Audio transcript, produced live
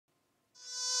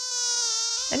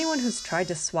Anyone who's tried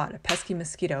to swat a pesky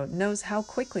mosquito knows how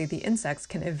quickly the insects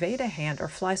can evade a hand or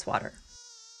fly swatter.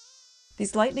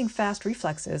 These lightning-fast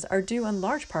reflexes are due in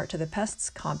large part to the pest's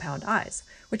compound eyes,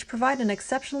 which provide an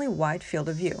exceptionally wide field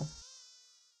of view.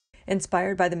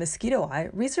 Inspired by the mosquito eye,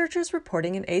 researchers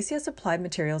reporting in ACS Applied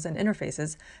Materials and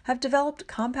Interfaces have developed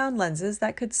compound lenses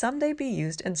that could someday be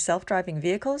used in self-driving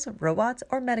vehicles, robots,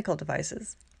 or medical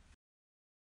devices.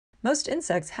 Most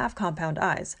insects have compound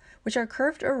eyes, which are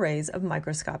curved arrays of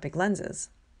microscopic lenses.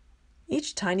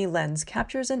 Each tiny lens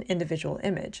captures an individual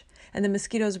image, and the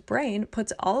mosquito's brain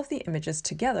puts all of the images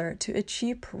together to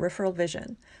achieve peripheral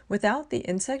vision, without the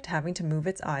insect having to move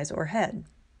its eyes or head.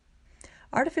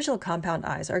 Artificial compound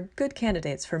eyes are good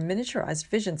candidates for miniaturized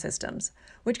vision systems,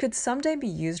 which could someday be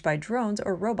used by drones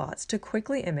or robots to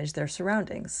quickly image their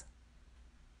surroundings.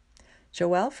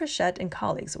 Joelle, Frechette, and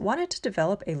colleagues wanted to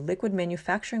develop a liquid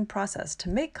manufacturing process to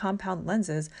make compound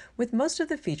lenses with most of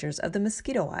the features of the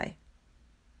mosquito eye.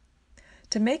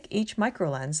 To make each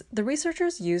microlens, the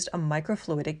researchers used a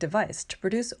microfluidic device to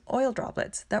produce oil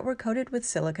droplets that were coated with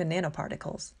silica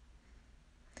nanoparticles.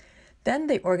 Then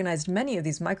they organized many of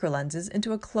these microlenses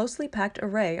into a closely packed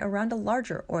array around a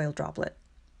larger oil droplet.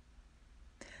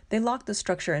 They locked the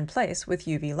structure in place with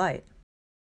UV light.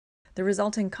 The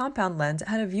resulting compound lens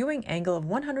had a viewing angle of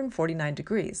 149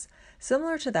 degrees,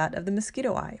 similar to that of the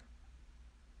mosquito eye.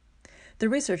 The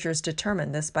researchers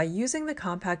determined this by using the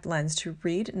compact lens to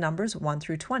read numbers 1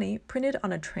 through 20 printed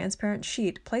on a transparent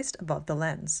sheet placed above the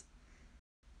lens.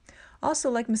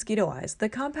 Also, like mosquito eyes, the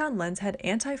compound lens had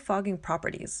anti-fogging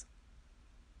properties.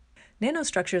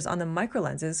 Nanostructures on the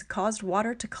microlenses caused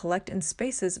water to collect in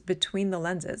spaces between the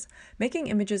lenses, making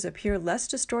images appear less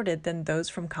distorted than those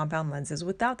from compound lenses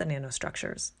without the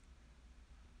nanostructures.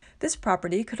 This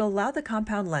property could allow the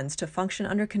compound lens to function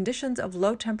under conditions of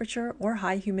low temperature or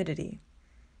high humidity.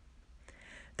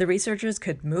 The researchers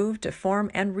could move, deform,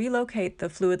 and relocate the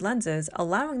fluid lenses,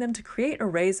 allowing them to create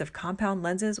arrays of compound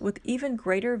lenses with even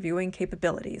greater viewing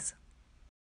capabilities.